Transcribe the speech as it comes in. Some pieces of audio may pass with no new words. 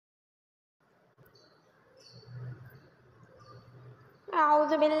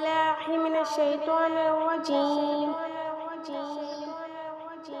أعوذ بالله من الشيطان الرجيم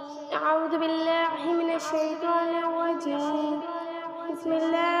أعوذ بالله من الشيطان الرجيم بسم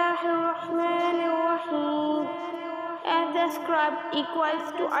الله الرحمن الرحيم. As the scribe equals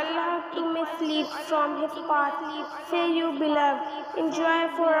to Allah to mislead from his path, say you beloved, enjoy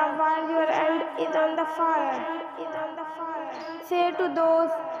for a while your end is on the fire. Say to those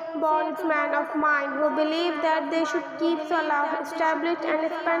bondsmen of mine who believe that they should keep Salah established and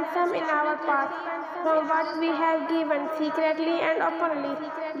spend some in our path from what we have given secretly and openly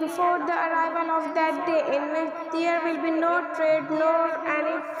before the arrival of that day in which there will be no trade nor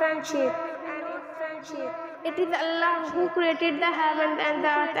any friendship. It is Allah who created the heavens and the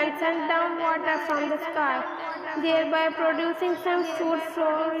earth and sent down water from the sky, thereby producing some food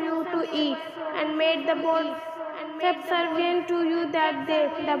for you to eat, and made the boats subservient to you that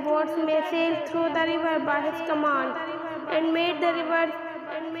the boats may sail through the river by His command, and made the rivers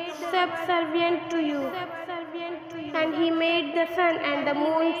subservient to you. And He made the sun and the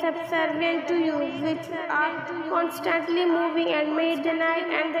moon subservient to you, which are constantly moving, and made the night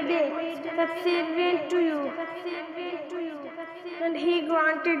and the day subservient to you. And He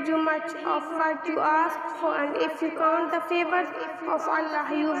granted you much of what you asked for, and if you count the favors of Allah,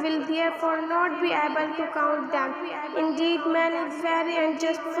 you will therefore not be able to count them. Indeed, man is very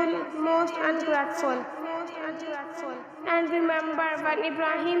unjustful, most ungrateful. And remember when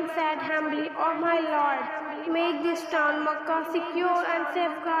Ibrahim said humbly, "O my Lord, make this town Makkah secure and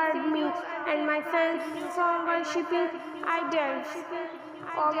safeguard me and my sons from worshipping idols.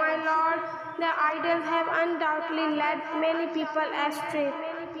 O my Lord, the idols have undoubtedly led many people astray.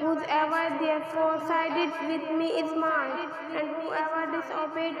 Whosoever therefore sided with me is mine, and whoever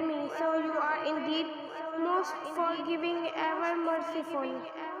disobeyed me, so you are indeed most forgiving, ever merciful.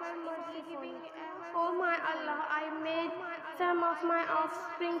 O my Allah, I made some of my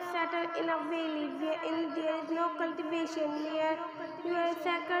offspring settle in a valley wherein there is no cultivation near your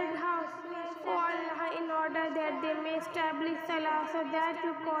sacred house, O Allah, in order that they may establish Salah, so that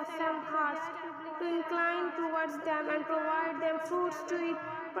you cause some hearts to incline towards them and provide them fruits to eat.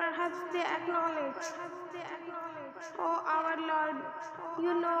 Perhaps they acknowledge. O our Lord,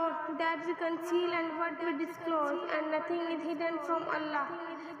 you know that we conceal and what we disclose, and nothing is hidden from Allah,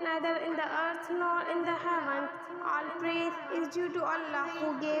 neither in the earth nor in the heavens. All praise is due to Allah,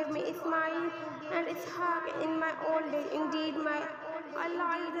 who gave me Ismail and Ishaq in my old age. Indeed, my Allah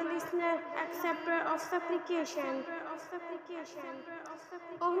is the listener, acceptor of supplication.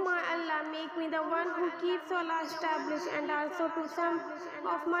 O my Allah, make me the one who keeps Allah established, and also to some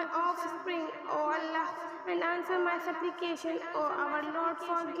of my offspring, O Allah, and answer my supplication. O our Lord,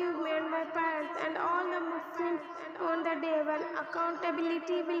 forgive me and my parents and all the Muslims on the day when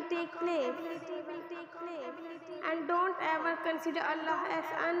accountability will take place. And don't ever consider Allah as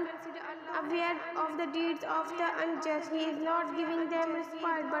unaware of the deeds of the unjust. He is not giving them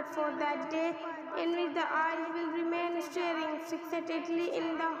respite, but for that day in which the eyes will remain staring fixatedly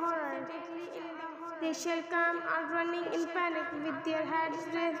in the horror. They shall come out running in panic with their heads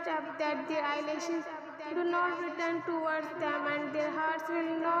raised up, that their eyelashes do not return towards them, and their hearts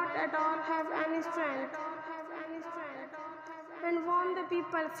will not at all have any strength. And warn the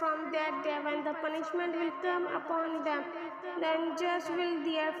people from that day when the punishment will come upon them. The unjust will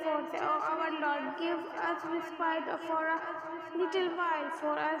therefore say, O our Lord, give us respite for a little while,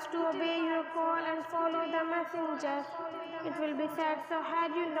 for us to obey your call and follow the messenger. It will be said, so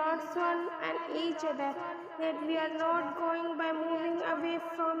had you not sworn and each other that we are not going by moving away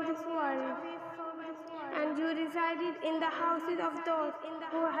from this world, and you resided in the houses of those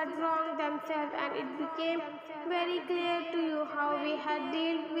who had wronged themselves, and it became very clear to you how we had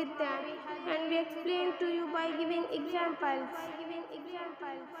dealt with them, and we explained to you by giving examples.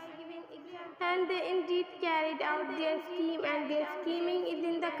 And they indeed carried out their scheme, and their scheming is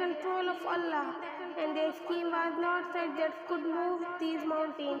in the control of Allah, and their scheme was not such that could move these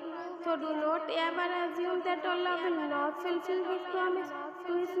mountains. So do not ever assume that Allah will not fulfill His promise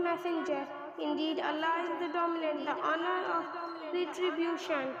to His messenger. Indeed, Allah is the dominant, the honor of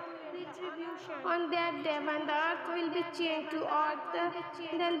retribution. On that day when the earth will be changed to earth,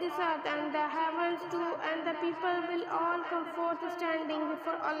 then this earth and the heavens too, and the people will all come forth standing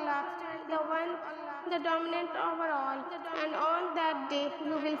before Allah, the one, the dominant over all. And on that day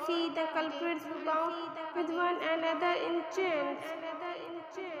you will see the culprits bound with one another in chains.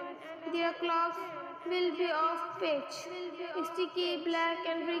 Their clothes will be of pitch, sticky, black,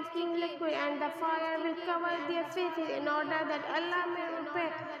 and reeking liquid, and the fire will cover their faces in order that Allah may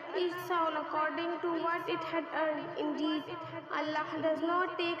prepare each soul according to what it had earned. Indeed, Allah does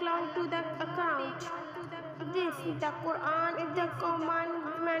not take long to the account. This, the Quran, is the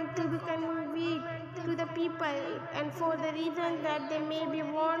commandment to be conveyed to the people, and for the reason that they may be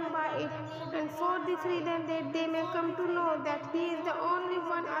warned by it, and for this reason that they may come to know that He is the only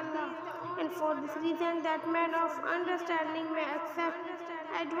one Allah, and for this reason that men of understanding may accept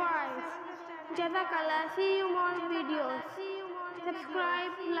advice. Jazakallah. See you more videos.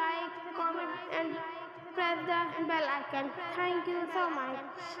 Subscribe, like, comment, and press the bell icon. Thank you so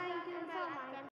much.